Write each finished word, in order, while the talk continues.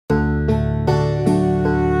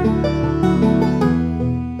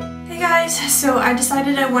guys, so I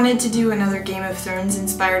decided I wanted to do another Game of Thrones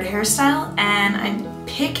inspired hairstyle, and I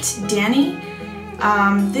picked Dany.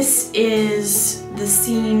 This is the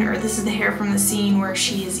scene, or this is the hair from the scene where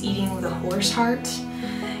she is eating the horse heart.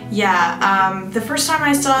 Yeah, the first time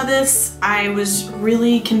I saw this, I was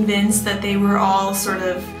really convinced that they were all sort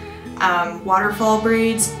of waterfall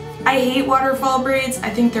braids. I hate waterfall braids.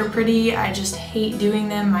 I think they're pretty. I just hate doing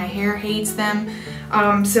them. My hair hates them.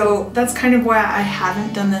 So that's kind of why I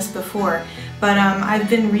haven't done this before. But I've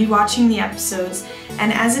been rewatching the episodes,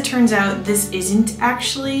 and as it turns out, this isn't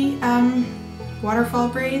actually waterfall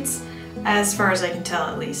braids, as far as I can tell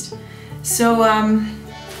at least. So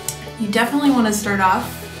you definitely want to start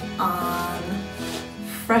off on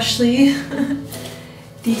freshly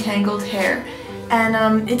detangled hair.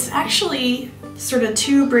 And it's actually sort of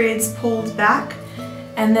two braids pulled back,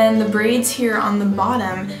 and then the braids here on the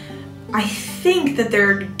bottom, I think that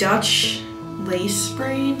they're Dutch lace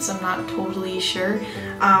braids, I'm not totally sure.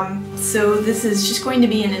 So this is just going to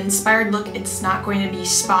be an inspired look. It's not going to be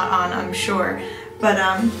spot on, I'm sure, but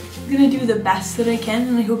I'm gonna do the best that I can,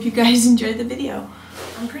 and I hope you guys enjoy the video.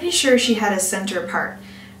 I'm pretty sure she had a center part,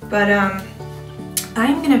 but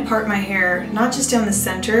I'm gonna part my hair not just down the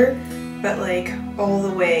center, but like all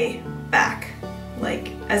the way back,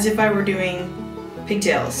 like as if I were doing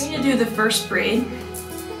pigtails. I'm gonna do the first braid,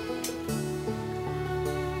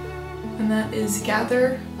 and that is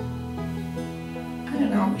gather. I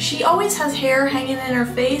don't know. She always has hair hanging in her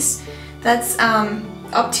face. That's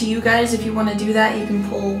up to you guys. If you want to do that, you can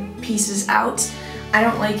pull pieces out. I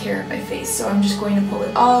don't like hair in my face, so I'm just going to pull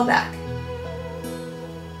it all back.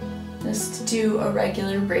 Just to do a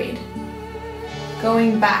regular braid.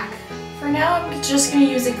 Going back. For now, I'm just going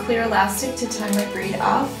to use a clear elastic to tie my braid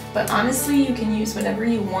off, but honestly, you can use whatever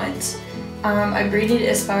you want. I braided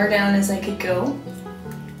as far down as I could go,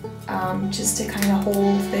 just to kind of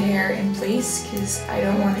hold the hair in place, because I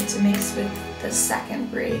don't want it to mix with the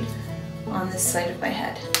second braid on this side of my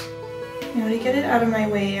head. Now to get it out of my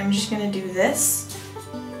way, I'm just going to do this.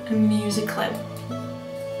 I'm going to use a clip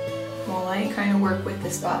while I kind of work with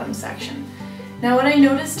this bottom section. Now what I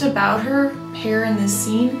noticed about her hair in this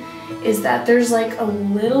scene is that there's like a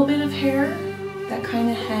little bit of hair that kind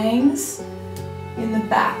of hangs in the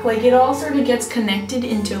back. Like it all sort of gets connected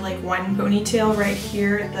into like one ponytail right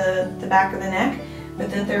here at the back of the neck, but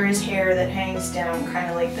then there is hair that hangs down kind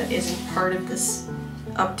of like that isn't part of this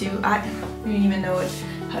updo. I don't even know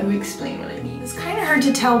how to explain what I mean. It's kind of hard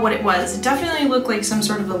to tell what it was. It definitely looked like some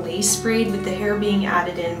sort of a lace braid with the hair being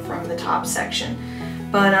added in from the top section.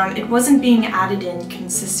 But it wasn't being added in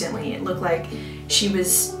consistently. It looked like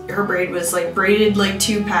her braid was like braided like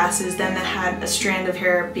 2 passes, then that had a strand of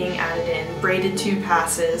hair being added in, braided 2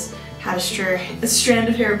 passes, had a strand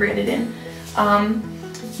of hair braided in.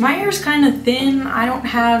 My hair's kind of thin. I don't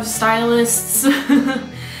have stylists,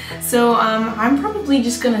 so I'm probably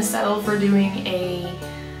just gonna settle for doing a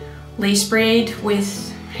lace braid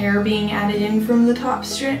with hair being added in from the top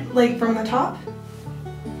strand, like from the top.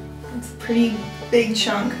 That's a pretty big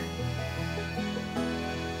chunk.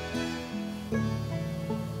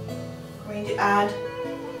 Going to add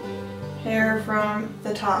hair from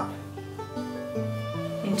the top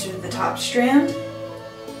into the top strand.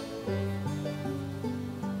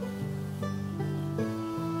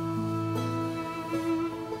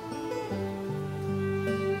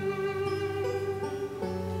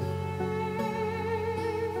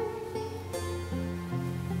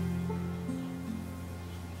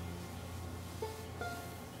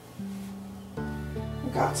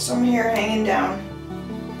 Got some hair hanging down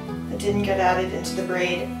that didn't get added into the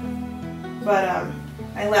braid, but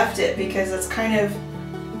I left it because that's kind of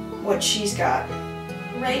what she's got.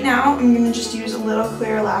 Right now I'm going to just use a little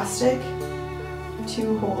clear elastic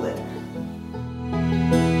to hold it.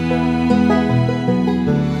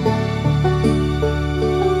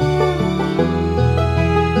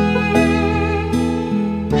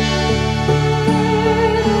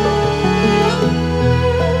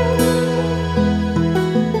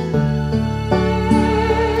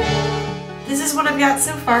 Got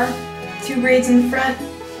so far, 2 braids in the front,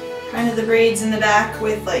 kind of the braids in the back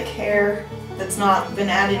with like hair that's not been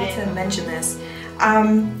added in. To mention this,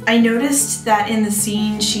 I noticed that in the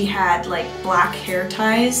scene she had like black hair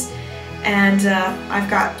ties, and I've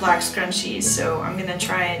got black scrunchies, so I'm gonna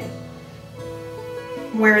try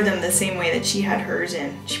and wear them the same way that she had hers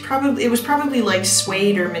in. It was probably like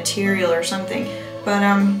suede or material or something, but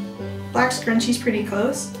black scrunchie's pretty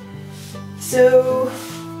close. So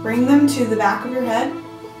bring them to the back of your head,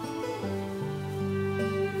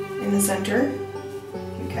 in the center,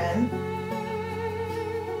 if you can,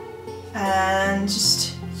 and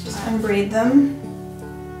just unbraid them.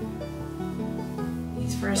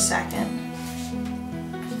 second.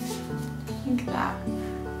 Like that.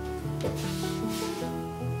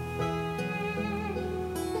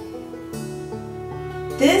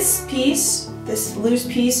 This piece, this loose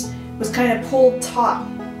piece, was kind of pulled taut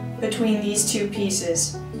between these two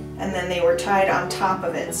pieces, and then they were tied on top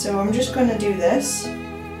of it. So I'm just going to do this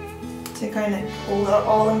to kind of hold it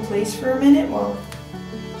all in place for a minute. Well,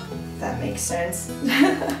 that makes sense.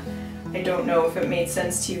 I don't know if it made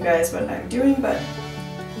sense to you guys what I'm doing, but...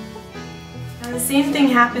 And the same thing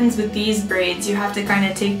happens with these braids. You have to kind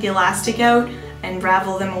of take the elastic out and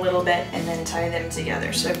ravel them a little bit and then tie them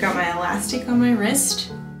together. So I've got my elastic on my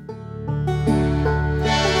wrist.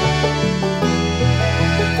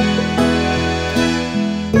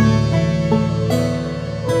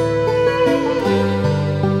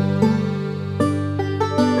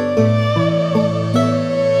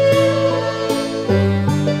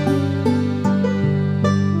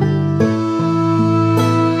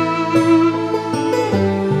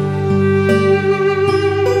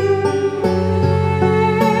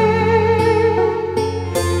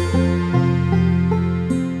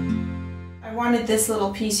 This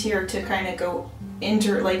little piece here to kind of go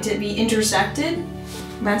to be intersected.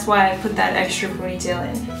 That's why I put that extra ponytail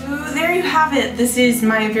in. So there you have it. This is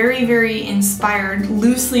my very, very inspired,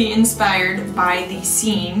 loosely inspired by the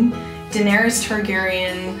scene, Daenerys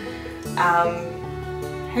Targaryen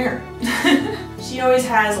hair. She always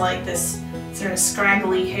has like this sort of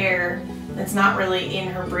scraggly hair that's not really in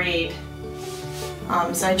her braid.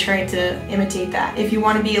 So I tried to imitate that. If you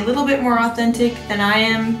want to be a little bit more authentic than I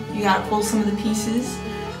am, you gotta pull some of the pieces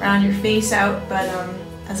around your face out, but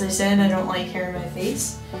as I said, I don't like hair in my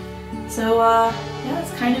face. So yeah,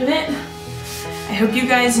 that's kind of it. I hope you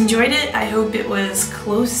guys enjoyed it. I hope it was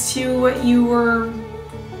close to what you were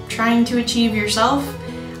trying to achieve yourself.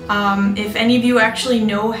 If any of you actually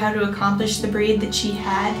know how to accomplish the braid that she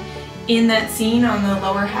had in that scene on the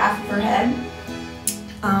lower half of her head,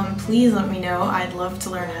 please let me know. I'd love to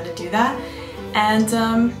learn how to do that.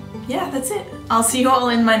 And yeah, that's it. I'll see you all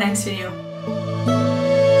in my next video.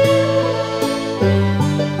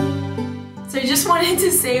 So I just wanted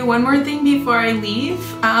to say one more thing before I leave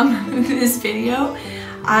this video.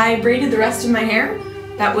 I braided the rest of my hair.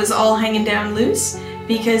 That was all hanging down loose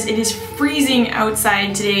because it is freezing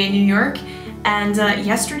outside today in New York. And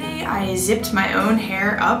yesterday I zipped my own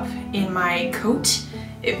hair up in my coat.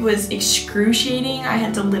 It was excruciating. I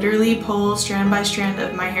had to literally pull strand by strand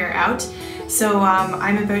of my hair out. So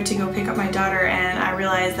I'm about to go pick up my daughter and I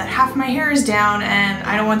realized that half my hair is down and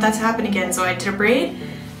I don't want that to happen again, so I did a braid.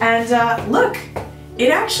 And look,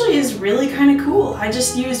 it actually is really kind of cool. I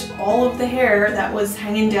just used all of the hair that was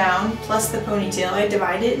hanging down plus the ponytail. I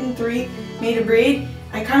divided it in three, made a braid.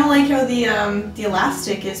 I kind of like how the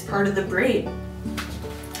elastic is part of the braid.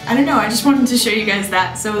 I don't know, I just wanted to show you guys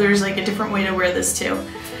that, so there's like a different way to wear this too.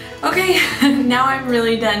 Okay, now I'm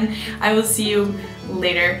really done. I will see you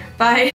later. Bye.